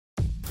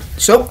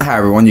So, hi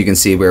everyone, you can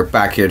see we're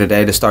back here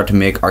today to start to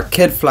make our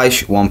Kid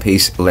Fleisch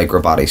one-piece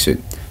Lycra bodysuit.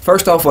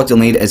 First off, what you'll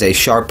need is a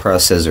sharp pair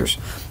of scissors.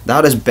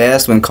 That is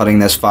best when cutting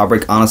this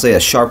fabric. Honestly, a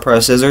sharp pair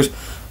of scissors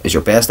is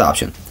your best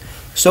option.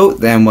 So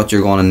then what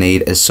you're going to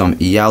need is some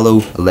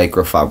yellow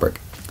Lycra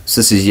fabric. So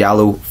this is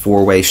yellow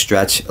 4-way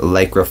stretch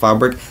Lycra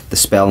fabric. The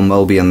spelling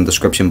will be in the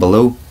description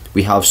below.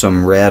 We have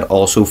some red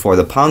also for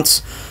the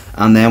pants,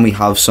 and then we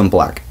have some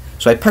black.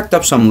 So I picked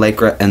up some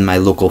Lycra in my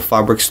local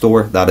fabric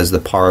store, that is the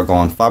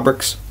Paragon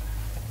Fabrics.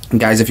 And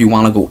guys, if you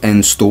want to go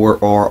in store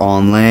or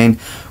online,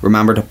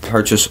 remember to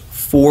purchase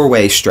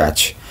 4-way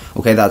stretch.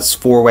 Okay, that's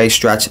 4-way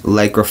stretch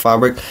Lycra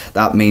fabric.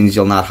 That means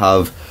you'll not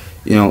have,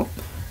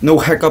 no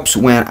hiccups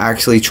when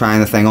actually trying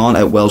the thing on.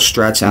 It will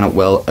stretch and it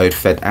will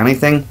outfit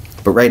anything.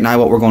 But right now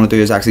what we're going to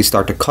do is actually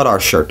start to cut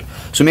our shirt.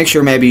 So make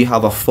sure maybe you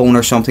have a phone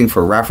or something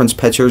for reference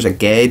pictures, a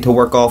guide to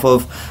work off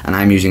of, and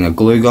I'm using a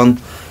glue gun.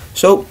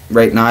 So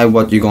right now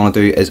what you're going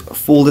to do is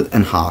fold it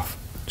in half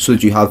so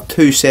that you have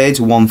two sides,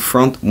 one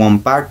front, one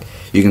back.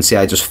 You can see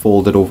I just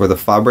folded over the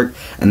fabric,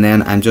 and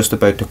then I'm just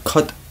about to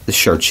cut the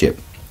shirt shape.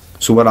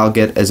 So what I'll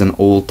get is an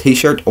old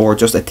t-shirt, or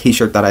just a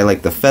t-shirt that I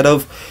like the fit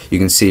of. You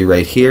can see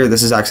right here,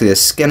 this is actually a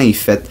skinny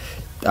fit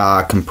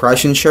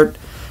compression shirt.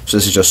 So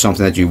this is just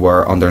something that you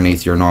wear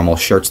underneath your normal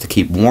shirts to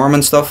keep warm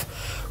and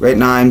stuff. Right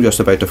now I'm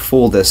just about to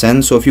fold this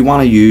in. So if you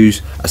want to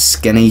use a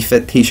skinny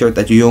fit t-shirt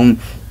that you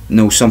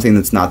own, something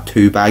that's not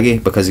too baggy,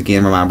 because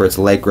again, remember, it's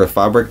Lycra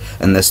fabric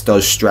and this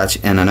does stretch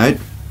in and out.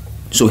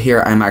 So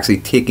here I'm actually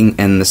taking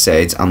in the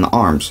sides and the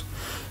arms.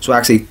 So I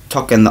actually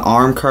tuck in the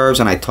arm curves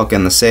and I tuck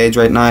in the sides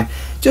right now,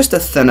 just to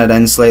thin it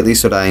in slightly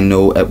so that I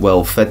know it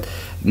will fit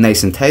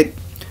nice and tight.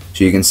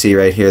 So you can see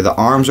right here the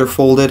arms are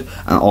folded,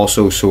 and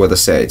also so are the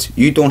sides.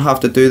 You don't have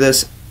to do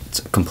this,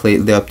 it's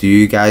completely up to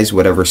you guys,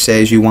 whatever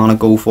size you want to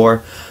go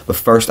for. But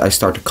first I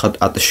start to cut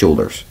at the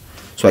shoulders.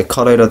 So I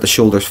cut out at the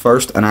shoulders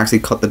first and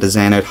actually cut the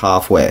design out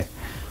halfway.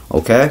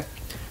 Okay?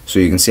 So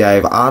you can see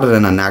I've added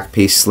in a neck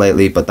piece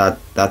slightly, but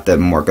that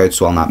didn't work out,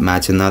 so I'm not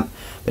matching that.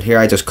 But here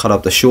I just cut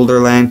up the shoulder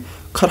line,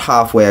 cut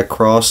halfway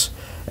across,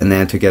 and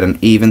then to get an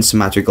even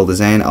symmetrical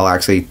design, I'll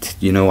actually,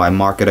 I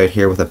mark it out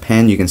here with a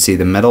pen. You can see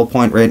the middle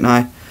point right now,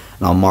 and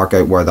I'll mark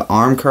out where the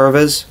arm curve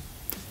is.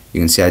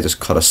 You can see I just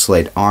cut a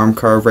slight arm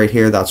curve right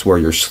here. That's where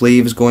your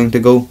sleeve is going to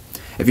go.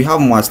 If you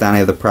haven't watched any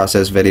of the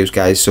process videos,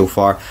 guys, so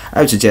far,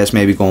 I would suggest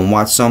maybe go and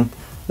watch some.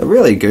 They're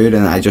really good,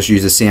 and I just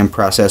use the same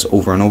process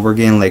over and over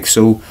again, like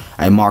so.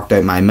 I marked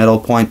out my middle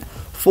point,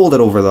 fold it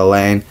over the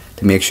line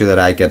to make sure that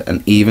I get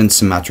an even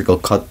symmetrical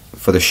cut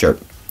for the shirt.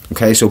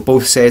 Okay, so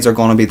both sides are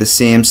going to be the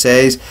same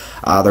size.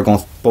 They're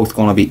both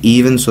going to be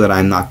even, so that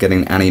I'm not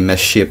getting any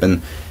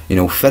misshapen,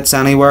 fits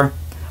anywhere.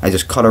 I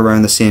just cut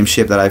around the same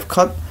shape that I've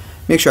cut.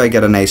 Make sure I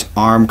get a nice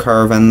arm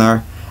curve in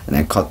there, and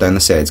then cut down the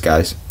sides,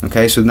 guys.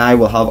 Okay, so now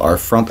we'll have our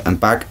front and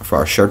back for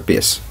our shirt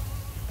base.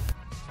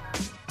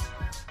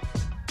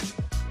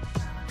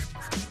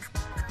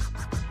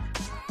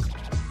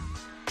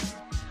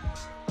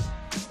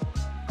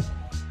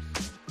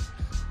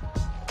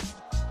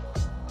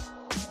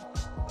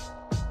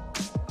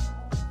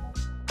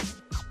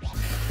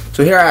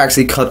 So here I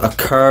actually cut a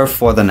curve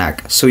for the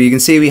neck. So you can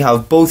see we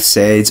have both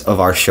sides of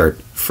our shirt,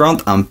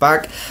 front and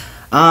back.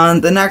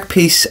 And the neck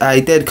piece,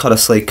 I did cut a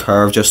slight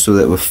curve just so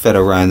that it would fit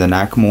around the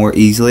neck more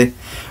easily.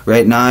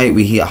 Right now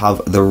we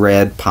have the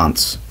red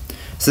pants.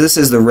 So this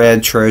is the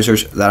red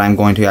trousers that I'm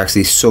going to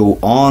actually sew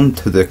on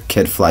to the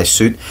Kid Fleisch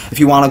suit. If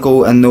you want to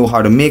go and know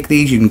how to make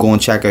these, you can go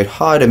and check out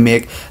how to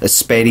make a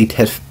Spidey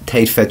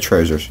tight fit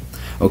trousers.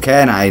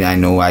 Okay, and I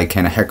know I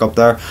kind of hiccup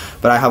there,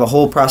 but I have a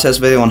whole process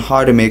video on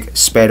how to make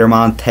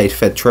Spider-Man tight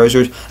fit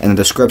trousers in the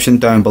description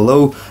down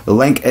below. The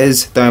link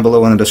is down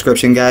below in the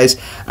description, guys,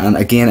 and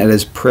again, it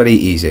is pretty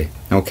easy.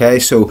 Okay,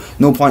 so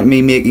no point in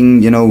me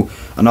making,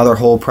 another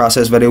whole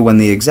process video when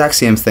the exact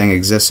same thing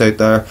exists out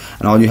there,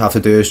 and all you have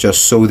to do is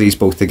just sew these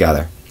both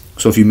together.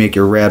 So if you make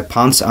your red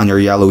pants and your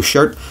yellow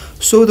shirt,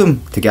 sew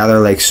them together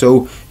like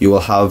so, you will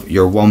have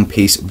your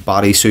one-piece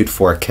bodysuit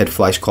for a Kid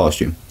Fleisch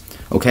costume.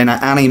 Okay, now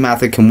any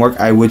method can work.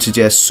 I would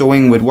suggest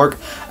sewing would work,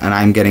 and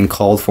I'm getting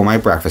called for my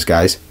breakfast,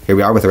 guys. Here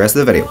we are with the rest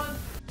of the video.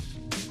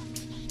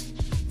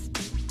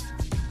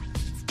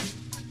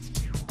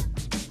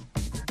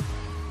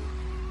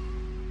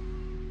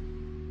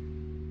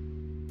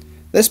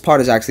 This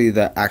part is actually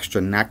the extra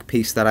neck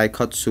piece that I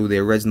cut, so the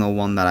original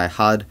one that I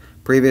had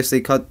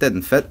previously cut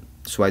didn't fit,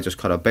 so I just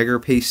cut a bigger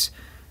piece.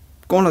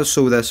 Going to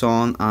sew this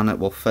on and it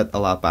will fit a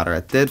lot better.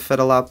 It did fit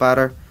a lot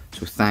better,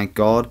 so thank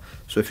God.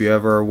 So if you're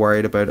ever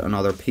worried about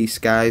another piece,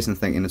 guys, and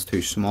thinking it's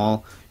too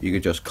small, you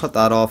could just cut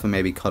that off and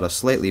maybe cut a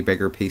slightly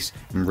bigger piece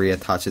and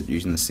reattach it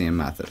using the same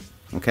method.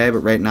 Okay, but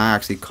right now I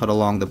actually cut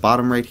along the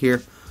bottom right here,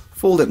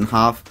 fold it in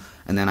half,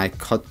 and then I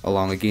cut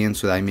along again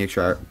so that I make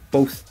sure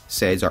both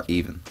sides are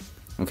even.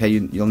 Okay,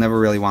 you'll never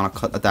really want to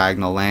cut a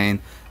diagonal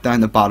line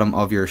down the bottom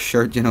of your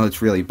shirt.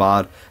 It's really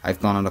bad.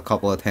 I've done it a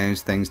couple of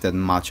times, things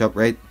didn't match up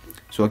right.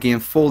 So again,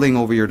 folding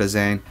over your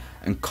design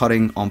and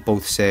cutting on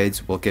both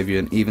sides will give you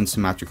an even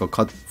symmetrical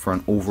cut for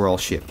an overall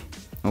shape.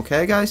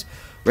 Okay guys,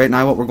 Right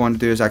now what we're going to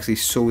do is actually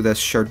sew this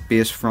shirt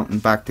base front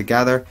and back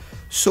together,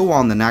 sew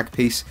on the neck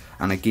piece,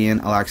 and again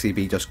I'll actually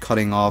be just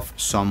cutting off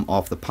some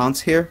of the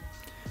pants here.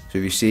 So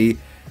if you see,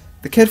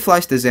 the Kid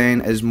Flash design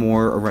is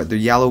more around the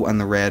yellow and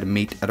the red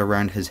meet at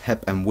around his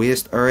hip and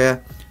waist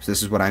area. So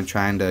this is what I'm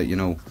trying to,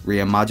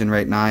 reimagine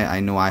right now.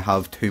 I know I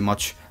have too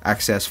much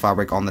excess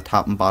fabric on the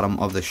top and bottom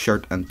of the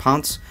shirt and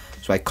pants,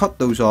 so I cut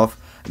those off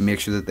and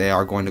make sure that they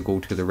are going to go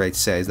to the right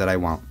size that I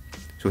want.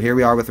 So here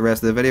we are with the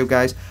rest of the video,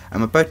 guys.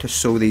 I'm about to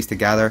sew these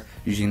together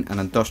using an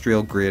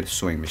industrial grade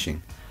sewing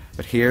machine.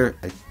 But here,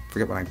 I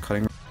forget what I'm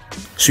cutting.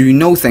 So you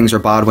know things are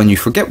bad when you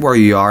forget where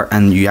you are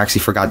and you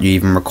actually forgot you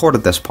even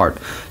recorded this part.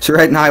 So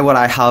right now what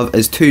I have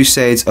is two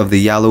sides of the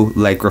yellow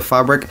Lycra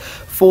fabric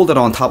folded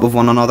on top of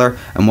one another,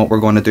 and what we're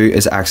going to do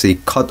is actually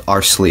cut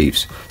our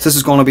sleeves. So this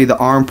is going to be the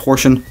arm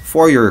portion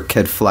for your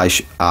Kid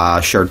Flash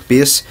shirt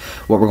base.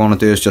 What we're going to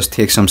do is just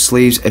take some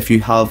sleeves. If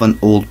you have an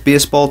old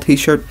baseball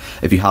t-shirt,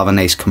 if you have a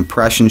nice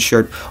compression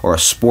shirt or a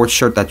sports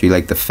shirt that you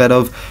like the fit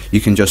of,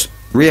 you can just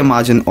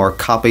reimagine or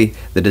copy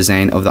the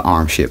design of the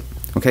arm shape.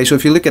 Okay, so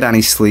if you look at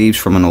any sleeves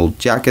from an old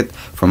jacket,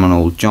 from an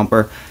old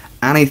jumper,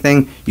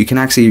 anything, you can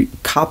actually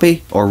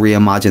copy or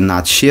reimagine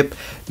that shape,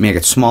 make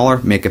it smaller,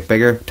 make it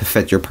bigger to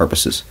fit your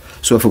purposes.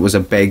 So if it was a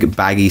big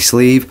baggy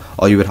sleeve,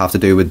 all you would have to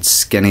do would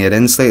skinny it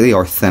in slightly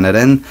or thin it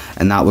in,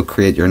 and that would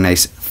create your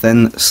nice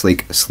thin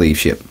sleek sleeve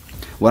shape.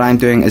 What I'm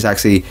doing is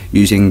actually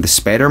using the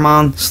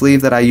Spider-Man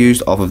sleeve that I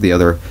used off of the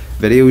other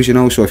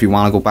videos, so if you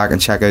want to go back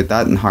and check out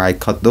that and how I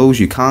cut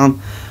those, you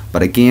can.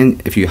 But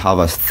again, if you have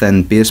a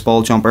thin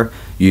baseball jumper,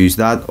 use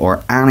that,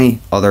 or any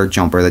other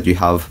jumper that you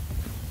have.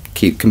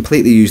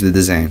 Completely use the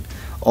design.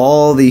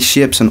 All these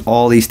shapes and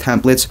all these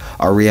templates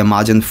are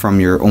reimagined from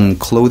your own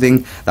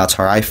clothing. That's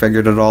how I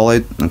figured it all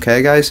out.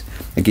 Okay, guys?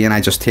 Again,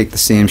 I just take the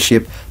same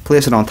shape,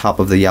 place it on top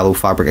of the yellow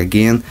fabric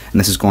again, and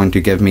this is going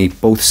to give me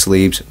both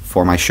sleeves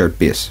for my shirt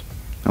base.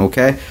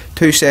 Okay?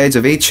 Two sides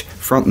of each,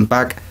 front and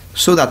back,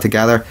 sew that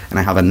together, and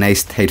I have a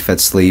nice tight fit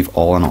sleeve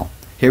all in all.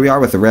 Here we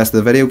are with the rest of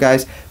the video,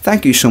 guys.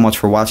 Thank you so much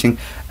for watching,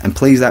 and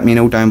please let me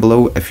know down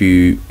below if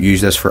you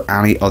use this for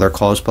any other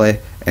cosplay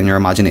in your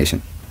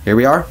imagination. Here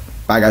we are.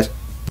 Bye, guys.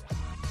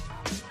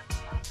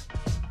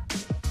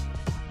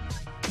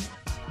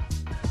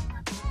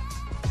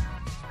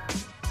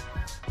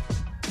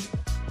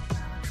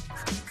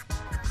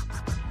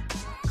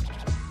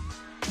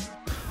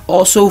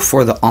 Also,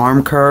 for the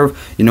arm curve,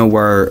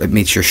 where it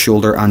meets your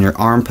shoulder and your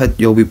armpit,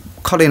 you'll be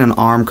cutting an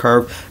arm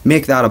curve.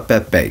 Make that a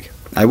bit big.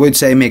 I would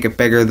say make it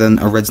bigger than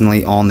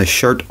originally on the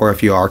shirt, or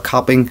if you are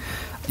copying,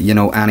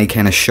 any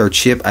kind of shirt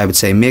shape, I would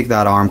say make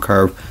that arm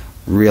curve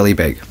really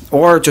big,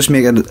 or just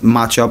make it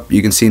match up.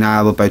 You can see now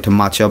I'm about to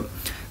match up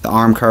the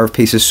arm curve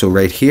pieces. So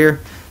right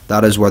here,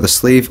 that is where the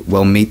sleeve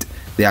will meet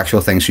the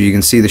actual thing. So you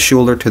can see the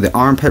shoulder to the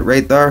armpit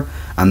right there,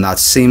 and that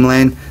seam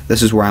line,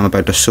 this is where I'm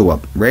about to sew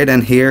up. Right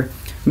in here,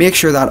 make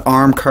sure that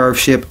arm curve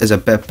shape is a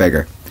bit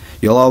bigger.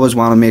 You'll always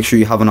want to make sure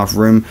you have enough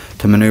room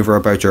to maneuver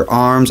about your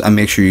arms and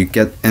make sure you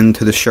get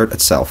into the shirt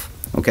itself.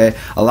 Okay,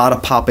 a lot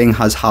of popping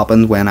has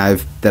happened when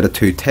I've did it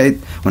too tight,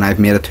 when I've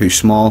made it too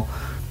small.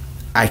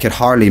 I could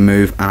hardly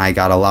move, and I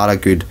got a lot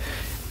of good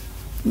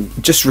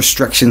just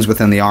restrictions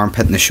within the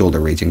armpit and the shoulder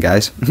region,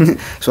 guys.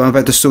 So I'm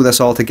about to sew this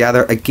all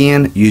together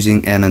again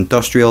using an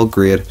industrial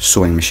grade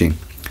sewing machine.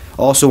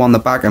 Also on the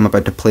back, I'm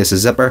about to place a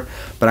zipper,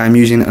 but I'm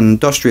using an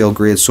industrial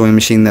grade sewing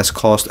machine. This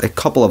cost a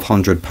couple of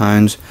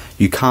 £100.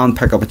 You can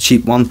pick up a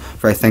cheap one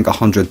for I think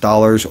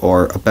 $100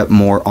 or a bit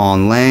more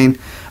online.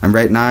 And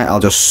right now I'll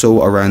just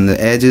sew around the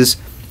edges.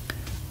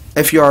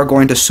 If you are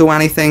going to sew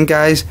anything,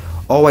 guys,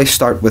 always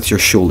start with your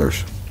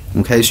shoulders.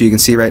 Okay, so you can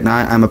see right now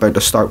I'm about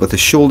to start with the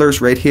shoulders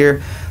right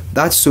here.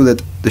 That's so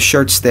that the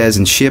shirt stays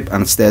in shape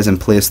and it stays in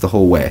place the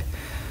whole way.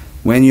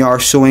 When you are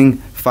sewing,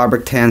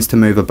 fabric tends to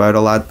move about a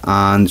lot,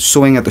 and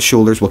sewing at the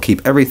shoulders will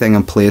keep everything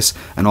in place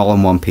and all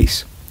in one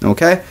piece.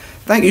 Okay,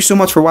 thank you so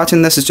much for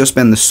watching. This has just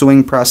been the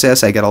sewing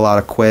process. I get a lot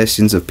of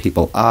questions of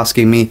people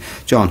asking me,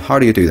 John, how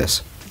do you do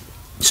this?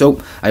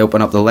 So I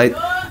open up the light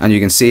and you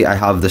can see I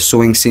have the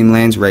sewing seam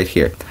lines right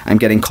here. I'm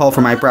getting called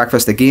for my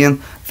breakfast again.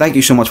 Thank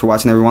you so much for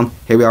watching, everyone.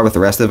 Here we are with the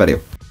rest of the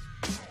video.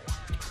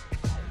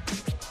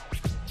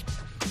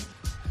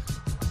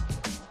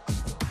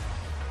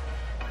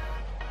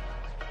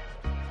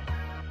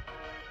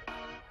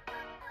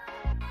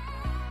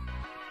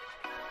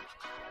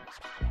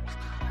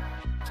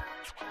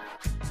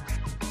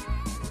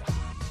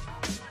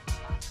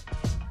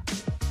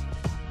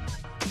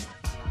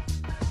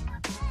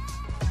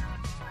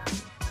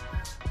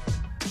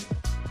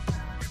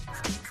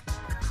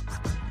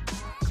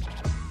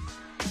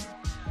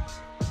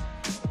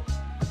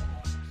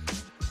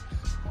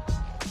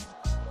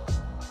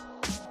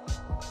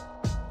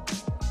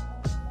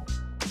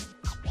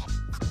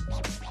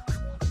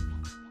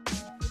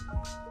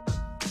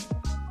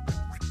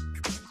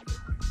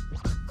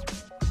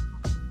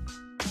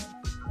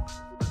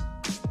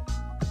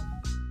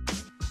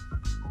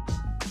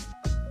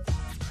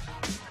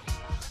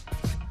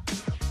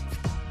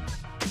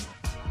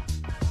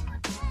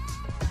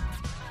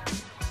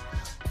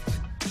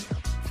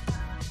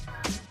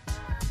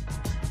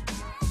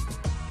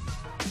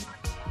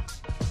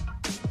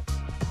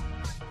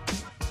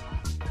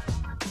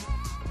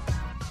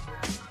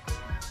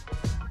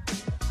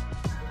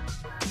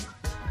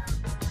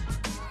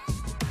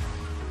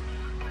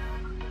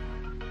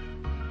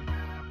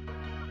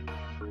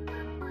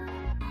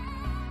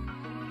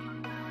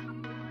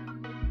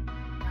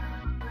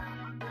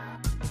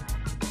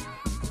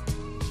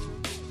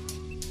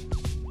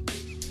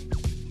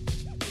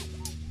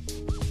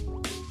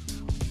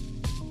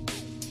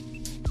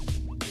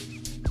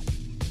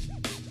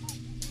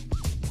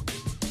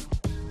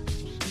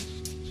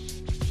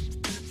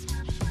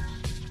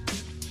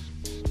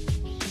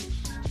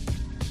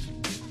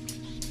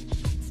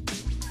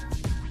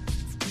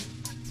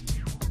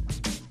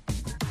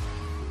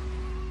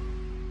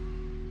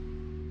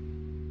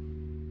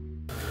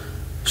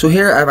 So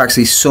here I've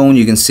actually sewn,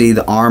 you can see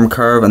the arm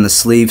curve and the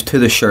sleeve to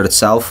the shirt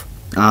itself,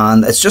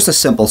 and it's just a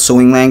simple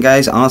sewing line,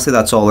 guys. Honestly,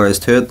 that's all there is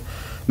to it.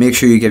 Make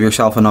sure you give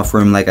yourself enough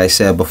room, like I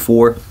said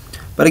before.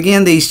 But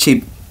again, these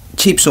cheap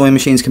sewing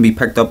machines can be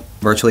picked up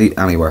virtually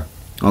anywhere.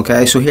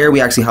 Okay, so here we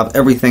actually have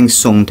everything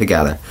sewn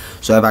together.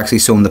 So I've actually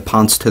sewn the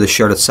pants to the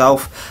shirt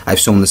itself, I've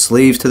sewn the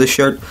sleeves to the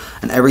shirt,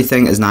 and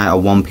everything is now a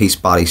one-piece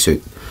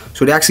bodysuit.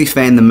 So to actually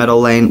find the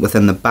middle line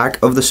within the back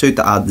of the suit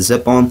to add the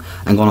zip on,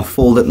 I'm going to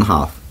fold it in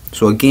half.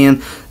 So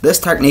again, this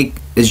technique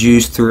is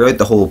used throughout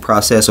the whole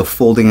process of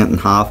folding it in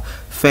half,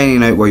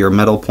 finding out where your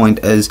middle point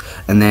is,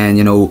 and then,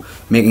 you know,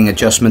 making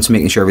adjustments,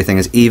 making sure everything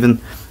is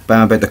even. But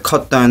I'm about to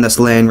cut down this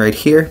line right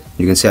here.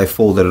 You can see I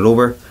folded it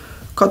over.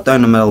 Cut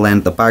down the middle line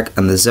at the back,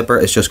 and the zipper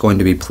is just going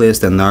to be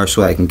placed in there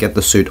so I can get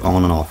the suit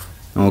on and off.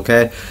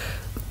 Okay,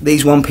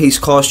 these one-piece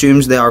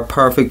costumes, they are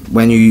perfect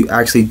when you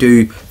actually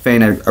do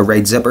find a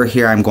right zipper.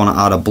 Here I'm going to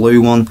add a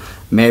blue one.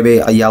 Maybe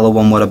a yellow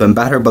one would have been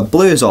better, but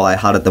blue is all I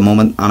had at the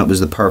moment, and it was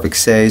the perfect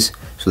size,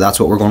 so that's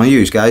what we're going to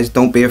use, guys.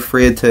 Don't be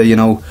afraid to, you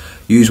know,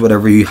 use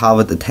whatever you have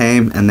at the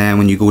time, and then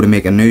when you go to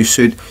make a new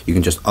suit, you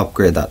can just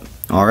upgrade that.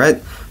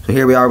 Alright, so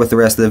here we are with the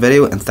rest of the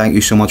video, and thank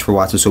you so much for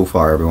watching so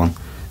far, everyone.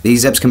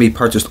 These zips can be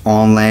purchased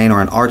online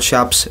or in art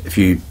shops if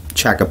you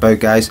check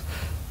about, guys.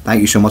 Thank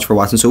you so much for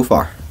watching so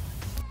far.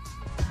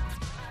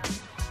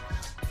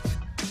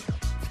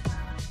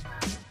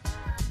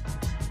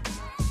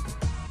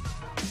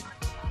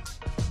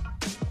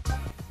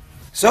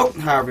 So,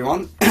 hi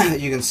everyone,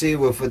 you can see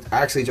we've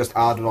actually just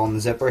added on the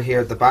zipper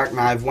here at the back.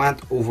 Now I've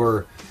went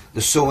over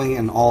the sewing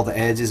and all the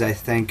edges, I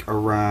think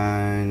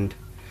around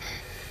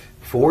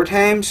 4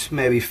 times,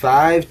 maybe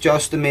 5,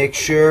 just to make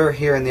sure.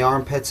 Here in the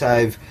armpits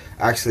I've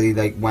actually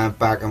like went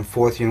back and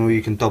forth. You know,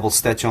 you can double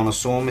stitch on a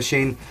sewing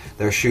machine.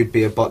 There should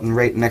be a button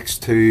right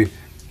next to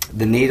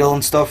the needle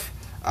and stuff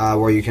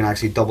where you can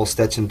actually double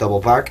stitch and double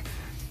back.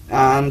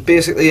 And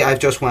basically I've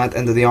just went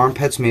into the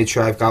armpits, made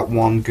sure I've got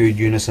one good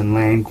unison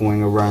line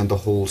going around the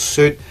whole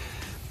suit.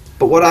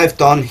 But what I've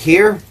done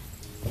here,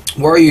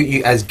 where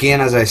you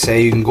again, as I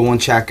say, you can go and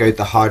check out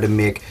the how to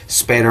make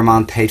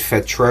Spider-Man tight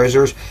fit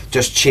trousers.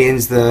 Just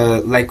change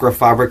the Lycra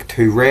fabric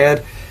to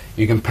red.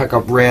 You can pick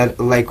up red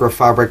Lycra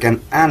fabric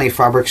in any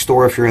fabric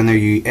store if you're in the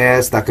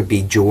US. That could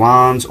be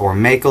Joann's or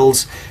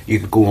Michael's. You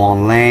could go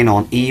online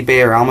on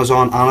eBay or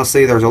Amazon.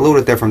 Honestly, there's a load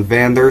of different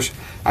vendors.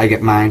 I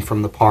get mine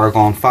from the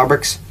Paragon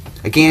Fabrics.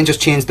 Again, just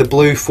change the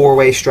blue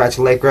 4-way stretch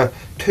Lycra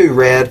to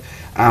red,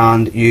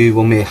 and you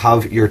will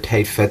have your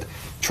tight fit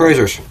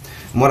trousers.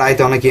 And what I've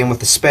done again with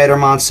the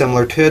Spider-Man,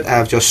 similar to it,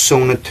 I've just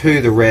sewn it to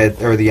the red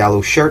or the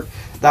yellow shirt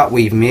that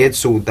we've made.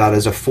 So that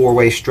is a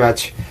 4-way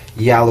stretch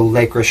yellow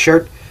Lycra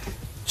shirt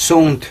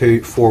sewn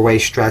to 4-way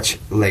stretch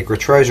Lycra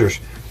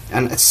trousers.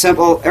 And it's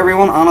simple,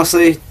 everyone,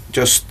 honestly,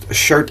 just a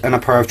shirt and a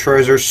pair of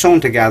trousers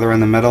sewn together in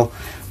the middle.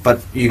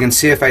 But you can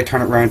see if I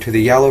turn it around to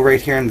the yellow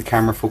right here and the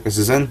camera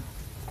focuses in,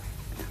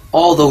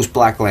 all those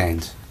black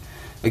lines.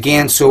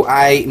 Again, so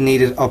I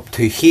need it up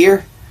to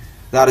here.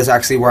 That is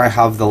actually where I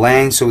have the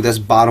line. So this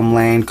bottom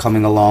line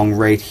coming along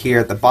right here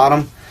at the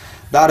bottom,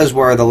 that is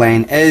where the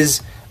line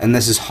is, and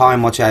this is how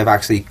much I've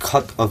actually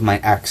cut of my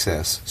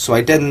excess. So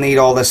I didn't need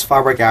all this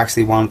fabric. I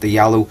actually wanted the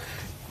yellow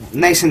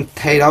nice and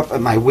tight up at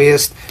my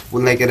waist,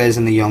 like it is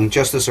in the Young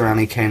Justice or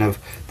any kind of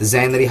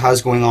design that he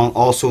has going on.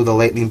 Also, the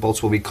lightning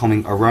bolts will be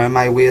coming around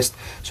my waist,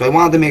 so I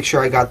wanted to make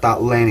sure I got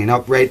that lining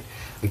up right.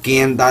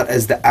 Again, that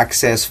is the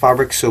excess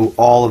fabric, so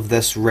all of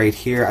this right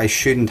here I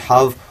shouldn't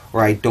have,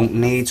 or I don't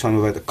need, so I'm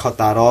about to cut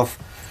that off.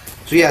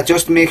 So yeah,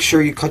 just make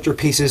sure you cut your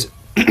pieces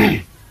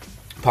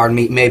pardon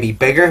me, maybe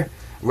bigger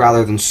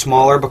rather than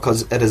smaller,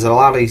 because it is a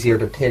lot easier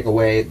to take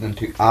away than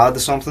to add to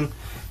something.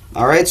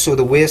 Alright, so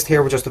the waist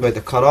here we're just about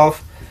to cut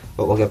off,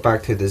 but we'll get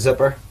back to the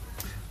zipper.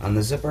 And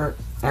the zipper,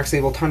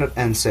 actually we'll turn it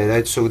inside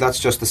out, so that's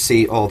just to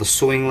see all the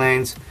sewing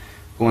lines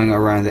going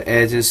around the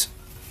edges.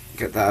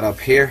 Get that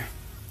up here,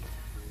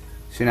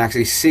 so you can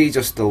actually see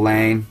just the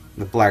line,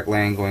 the black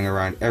line going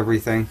around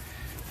everything.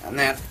 And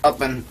then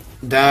up and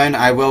down,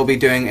 I will be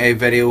doing a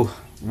video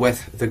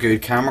with the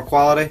good camera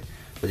quality,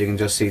 but you can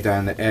just see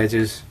down the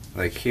edges,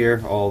 like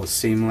here, all the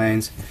seam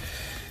lines.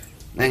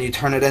 Then you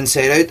turn it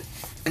inside out,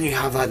 and you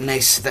have that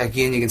nice,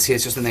 again you can see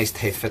it's just a nice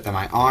tight fit to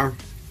my arm.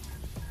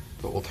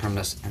 But we'll turn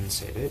this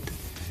inside out.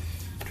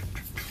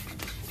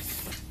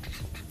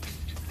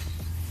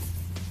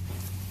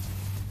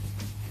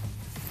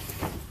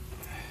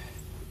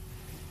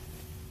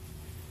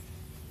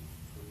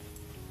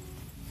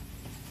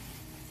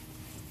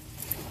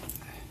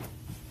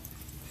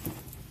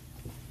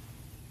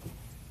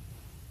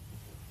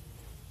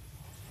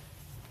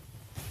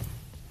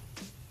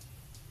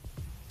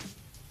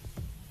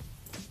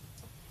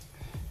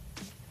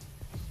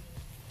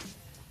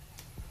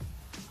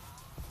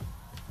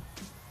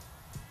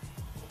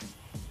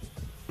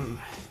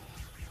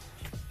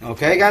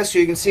 Okay guys, so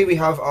you can see we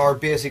have our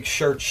basic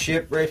shirt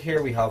shape right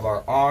here. We have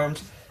our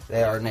arms,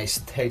 they are nice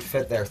tight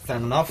fit, they're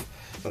thin enough.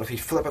 But if you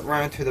flip it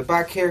around to the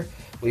back here,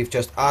 we've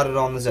just added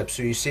on the zip.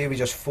 So you see we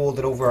just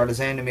folded over our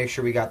design to make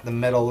sure we got the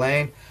middle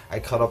line. I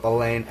cut up a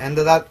line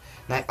into that.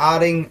 Now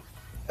adding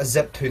a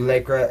zip to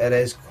Lycra, it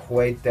is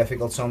quite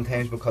difficult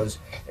sometimes because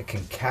it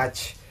can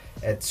catch.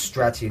 It's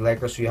stretchy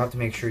Lycra, so you have to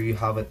make sure you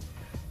have it,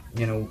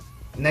 you know,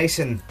 nice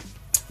and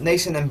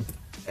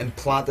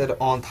implanted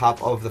on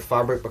top of the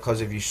fabric,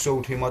 because if you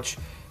sew too much,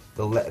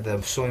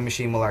 the sewing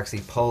machine will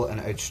actually pull and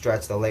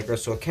outstretch the Lycra.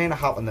 So it kind of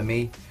happened to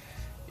me.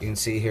 You can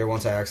see here,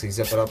 once I actually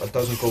zip it up, it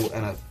doesn't go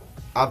in an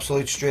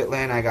absolute straight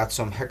line. I got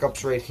some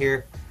hiccups right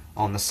here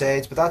on the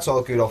sides, but that's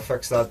all good. I'll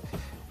fix that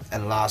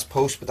in last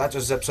post. But that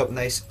just zips up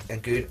nice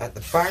and good at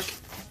the back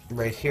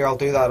right here. I'll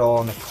do that all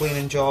on the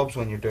cleaning jobs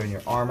when you're doing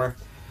your armor.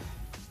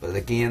 But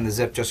again, the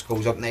zip just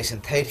goes up nice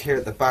and tight here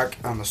at the back,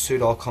 and the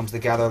suit all comes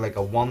together like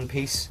a one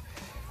piece.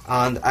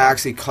 And I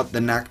actually cut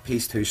the neck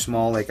piece too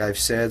small, like I've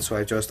said, so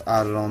I just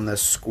added on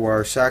this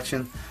square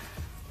section.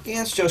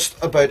 Again, it's just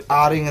about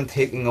adding and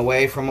taking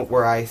away from it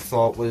where I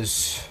thought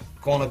was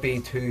going to be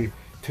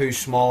too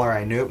small, or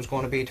I knew it was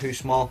going to be too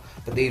small.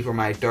 But these were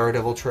my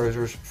Daredevil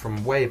trousers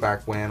from way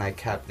back when. I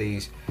kept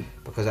these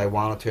because I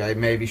wanted to. I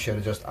maybe should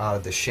have just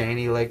added the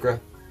shiny Lycra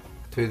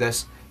to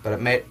this, but it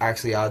might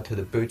actually add to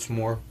the boots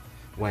more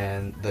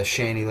when the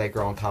shiny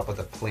Lycra on top of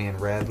the plain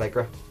red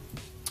Lycra.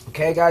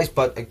 Okay guys,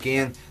 but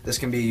again, this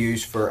can be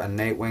used for a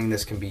Nightwing,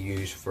 this can be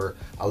used for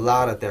a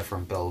lot of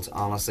different builds.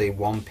 Honestly,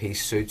 one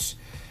piece suits.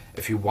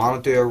 If you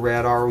want to do a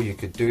Red Arrow, you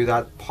could do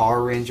that.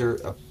 Power Ranger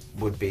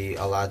would be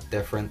a lot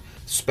different.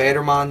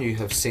 Spider-Man, you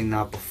have seen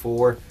that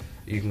before.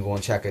 You can go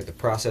and check out the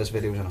process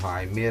videos on how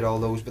I made all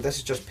those. But this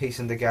is just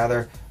piecing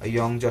together a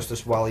Young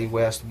Justice Wally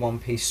West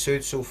one-piece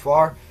suit so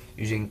far,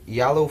 using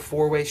yellow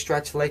 4-way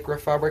stretch Lycra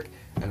fabric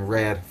and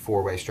red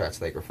 4-way stretch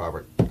Lycra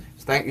fabric.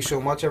 So thank you so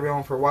much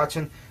everyone for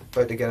watching.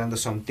 About to get into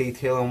some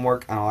detailing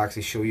work, and I'll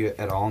actually show you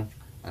it on.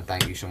 And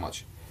thank you so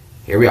much.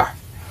 Here we are.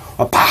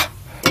 Opa!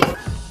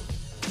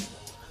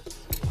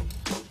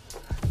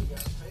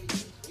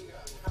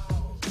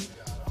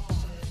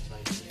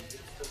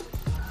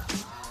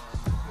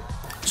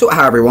 So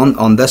hi everyone,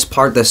 on this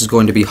part this is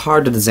going to be how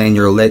to design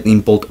your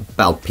lightning bolt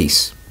belt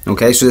piece.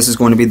 Okay, so this is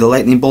going to be the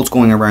lightning bolts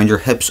going around your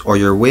hips or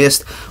your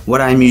waist. What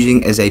I'm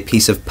using is a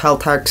piece of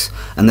Peltex,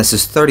 and this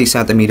is 30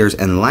 centimeters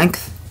in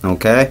length.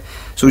 Okay,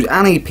 so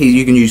any piece,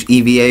 you can use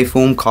EVA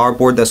foam,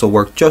 cardboard, this will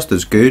work just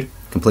as good,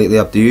 completely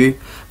up to you.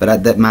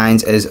 But mine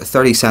is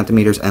 30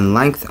 centimeters in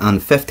length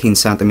and 15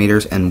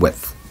 centimeters in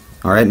width.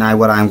 Alright, now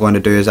what I'm going to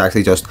do is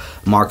actually just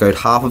mark out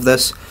half of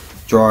this,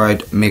 draw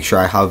out, make sure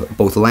I have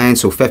both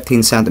lines, so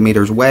 15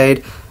 centimeters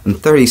wide and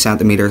 30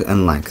 centimeters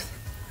in length.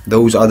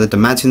 Those are the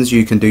dimensions.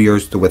 You can do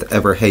yours to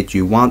whatever height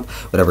you want,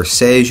 whatever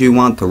size you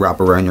want to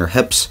wrap around your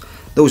hips.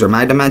 Those are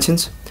my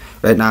dimensions.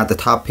 Right now at the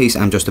top piece,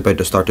 I'm just about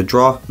to start to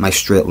draw my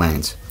straight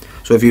lines.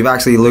 So if you've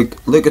actually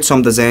look at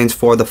some designs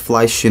for the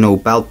flash, you know,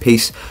 belt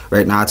piece,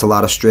 right now it's a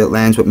lot of straight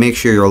lines, but make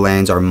sure your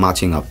lines are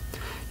matching up.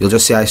 You'll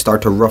just see I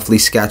start to roughly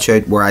sketch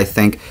out where I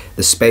think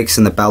the spikes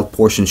in the belt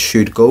portion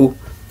should go.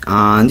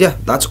 And yeah,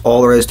 that's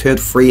all there is to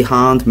it.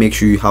 Freehand, make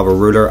sure you have a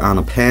ruler and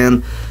a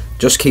pen.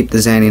 Just keep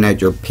designing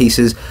out your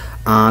pieces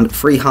and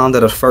freehand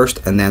it at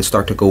first, and then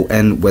start to go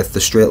in with the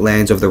straight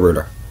lines of the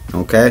ruler.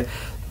 Okay,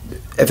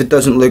 if it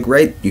doesn't look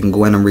right, you can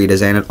go in and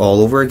redesign it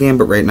all over again,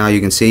 but right now you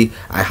can see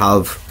I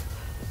have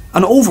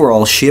an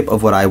overall shape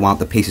of what I want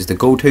the pieces to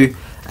go to,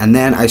 and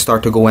then I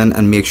start to go in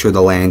and make sure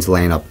the lines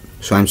line up.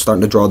 So I'm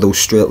starting to draw those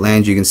straight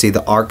lines. You can see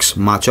the arcs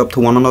match up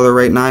to one another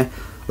right now,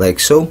 like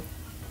so.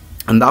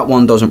 And that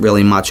one doesn't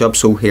really match up,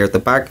 so here at the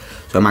back,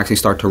 so I'm actually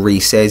start to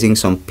resizing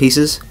some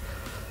pieces,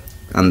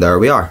 and there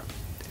we are.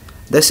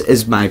 This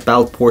is my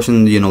belt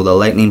portion, you know, the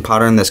lightning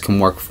pattern. This can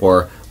work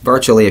for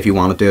virtually if you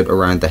want to do it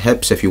around the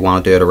hips, if you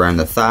want to do it around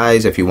the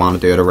thighs, if you want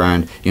to do it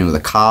around, you know, the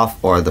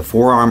calf or the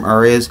forearm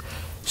areas.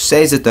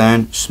 Size it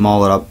down,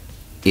 small it up,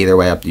 either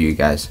way up to you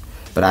guys.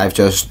 But I've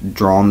just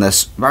drawn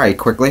this very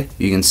quickly.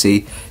 You can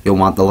see you'll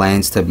want the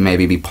lines to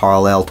maybe be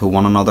parallel to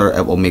one another.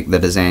 It will make the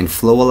design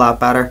flow a lot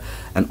better,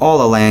 and all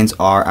the lines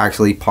are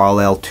actually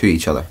parallel to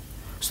each other.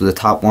 So the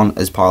top one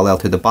is parallel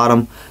to the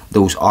bottom.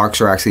 Those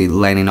arcs are actually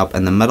lining up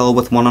in the middle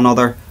with one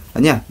another.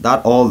 And yeah,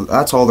 that's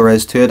all there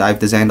is to it. I've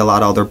designed a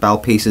lot of other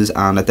belt pieces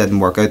and it didn't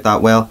work out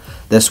that well.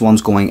 This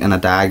one's going in a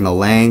diagonal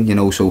line, you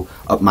know, so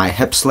up my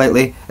hip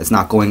slightly. It's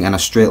not going in a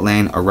straight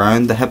line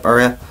around the hip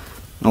area.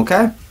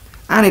 Okay?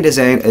 Any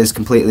design is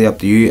completely up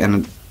to you,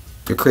 and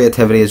your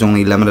creativity is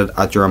only limited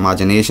at your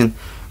imagination.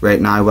 Right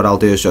now what I'll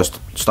do is just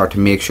start to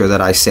make sure that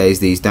I size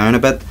these down a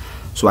bit.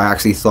 So I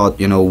actually thought,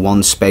 you know,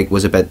 one spike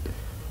was a bit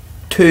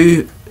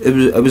too,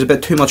 it was a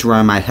bit too much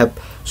around my hip.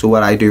 So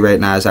what I do right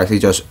now is actually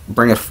just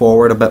bring it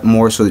forward a bit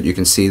more so that you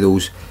can see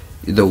those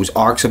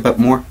arcs a bit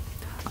more.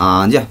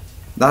 And yeah,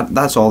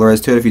 that's all there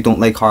is to it. If you don't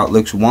like how it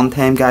looks one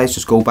time, guys,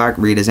 just go back,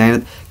 redesign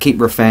it,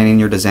 keep refining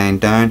your design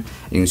down.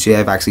 You can see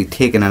I've actually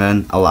taken it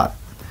in a lot.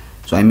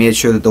 So I made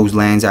sure that those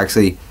lines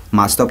actually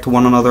matched up to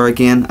one another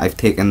again. I've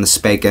taken the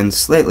spike in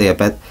slightly a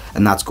bit,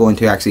 and that's going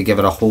to actually give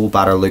it a whole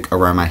better look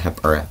around my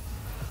hip area.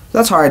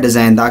 That's how I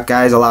designed that,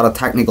 guys. A lot of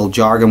technical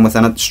jargon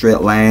within it,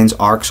 straight lines,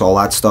 arcs, all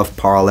that stuff,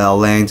 parallel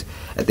lines.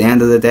 At the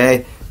end of the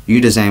day,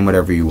 you design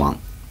whatever you want.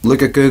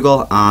 Look at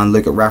Google and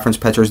look at reference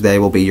pictures. They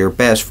will be your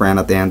best friend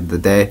at the end of the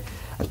day.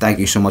 And thank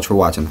you so much for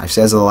watching. I've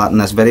said a lot in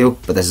this video,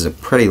 but this is a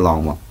pretty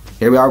long one.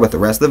 Here we are with the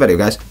rest of the video,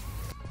 guys.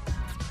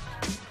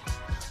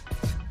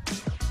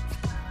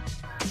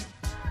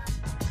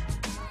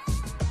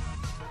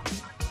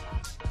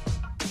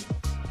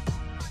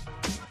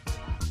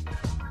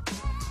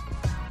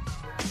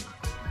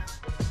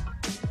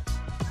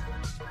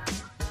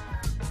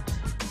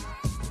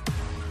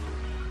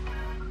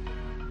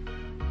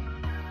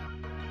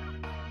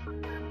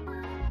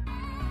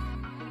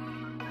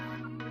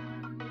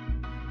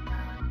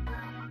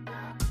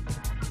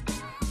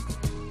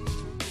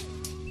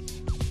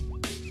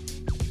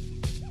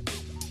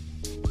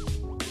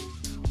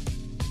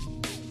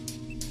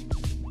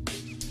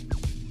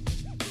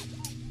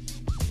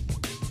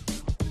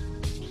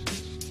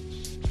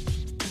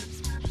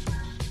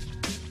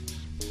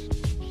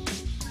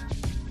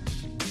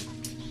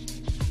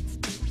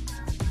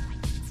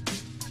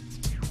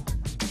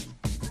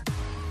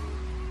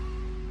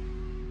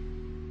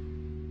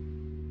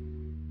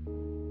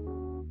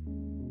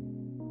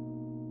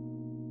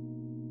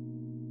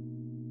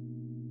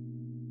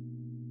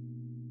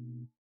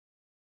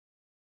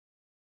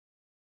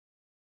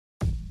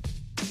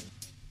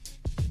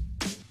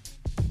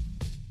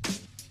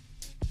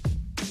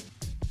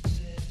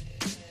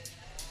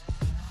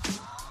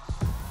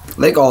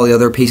 Like all the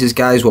other pieces,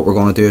 guys, what we're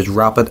going to do is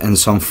wrap it in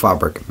some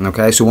fabric.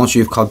 Okay, so once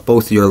you've cut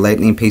both your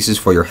lightning pieces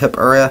for your hip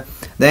area,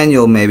 then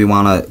you'll maybe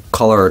want to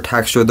color or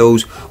texture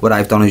those. What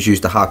I've done is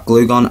use the hot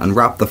glue gun and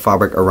wrap the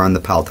fabric around the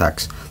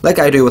Peltex. Like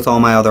I do with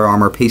all my other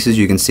armor pieces,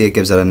 you can see it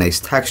gives it a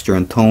nice texture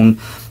and tone,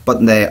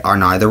 but they are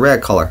now the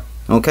red color.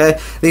 Okay,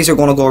 these are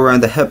going to go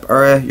around the hip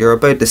area. You're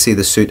about to see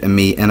the suit and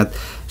me in it.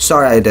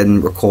 Sorry I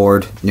didn't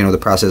record, the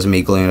process of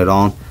me gluing it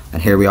on,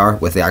 and here we are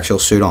with the actual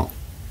suit on.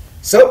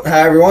 So, hi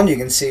everyone, you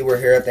can see we're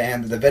here at the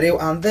end of the video,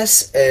 and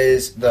this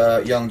is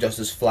the Young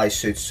Justice Fly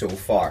suit so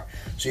far.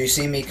 So you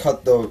see me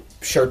cut the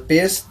shirt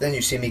base, then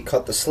you see me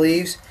cut the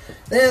sleeves,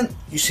 then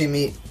you see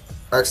me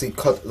actually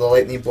cut the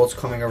lightning bolts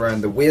coming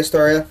around the waist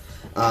area,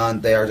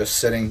 and they are just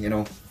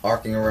sitting,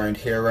 arcing around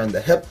here around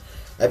the hip.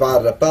 I've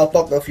added a belt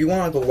buckle. If you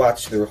want to go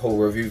watch the whole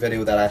review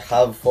video that I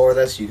have for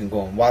this, you can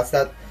go and watch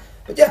that.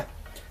 But yeah,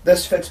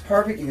 this fits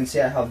perfect. You can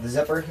see I have the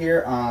zipper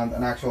here and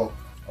an actual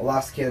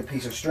elasticated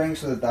piece of string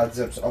so that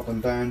zips up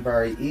and down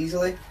very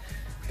easily.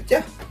 But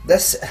yeah,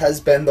 this has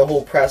been the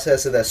whole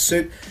process of this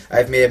suit.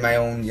 I've made my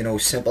own,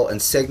 simple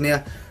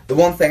insignia. The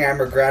one thing I'm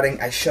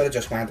regretting, I should have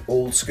just went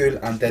old school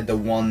and did the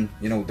one,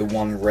 the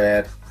one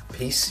red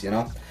piece,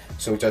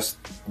 So just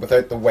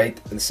without the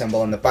white and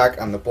symbol in the back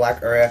and the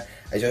black area,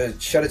 I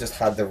should have just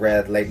had the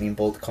red lightning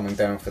bolt coming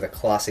down for the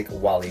classic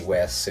Wally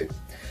West suit.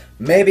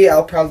 Maybe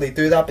I'll probably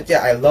do that, but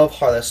yeah, I love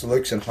how this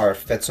looks and how it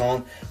fits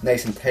on.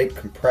 Nice and tight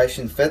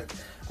compression fit.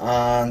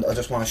 And I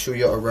just want to show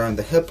you around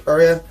the hip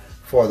area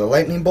for the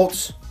lightning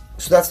bolts.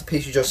 So that's the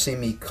piece you just see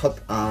me cut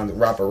and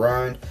wrap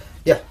around.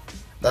 Yeah,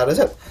 that is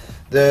it.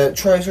 The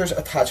trousers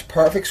attach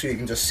perfect, so you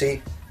can just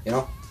see,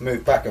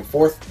 move back and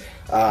forth.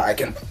 I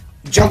can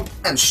jump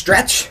and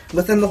stretch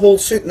within the whole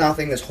suit.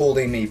 Nothing is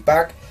holding me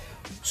back.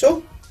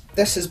 So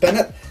this has been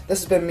it.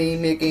 This has been me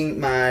making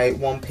my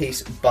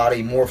one-piece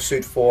body morph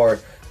suit for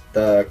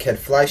the Kid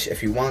Flash.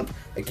 If you want,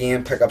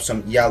 again, pick up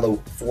some yellow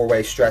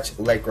 4-way stretch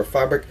Lycra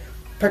fabric.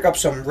 Pick up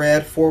some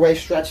red 4-way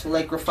stretch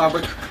Lycra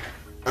fabric,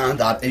 and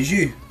that is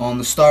you on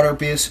the starter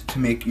base to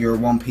make your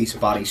one-piece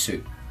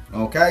bodysuit.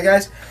 Okay,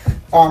 guys,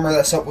 armor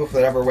this up with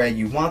whatever way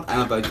you want.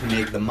 I'm about to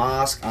make the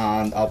mask,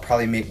 and I'll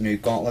probably make new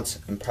gauntlets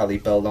and probably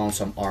build on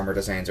some armor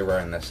designs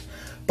around this.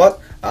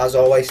 But as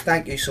always,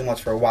 thank you so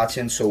much for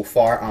watching so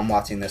far and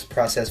watching this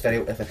process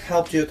video. If it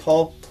helped you at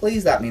all,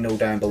 please let me know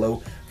down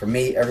below. For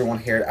me, everyone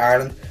here at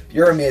Ireland,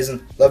 you're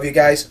amazing. Love you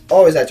guys.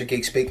 Always at your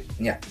geek speak.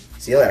 And yeah,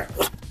 see you later.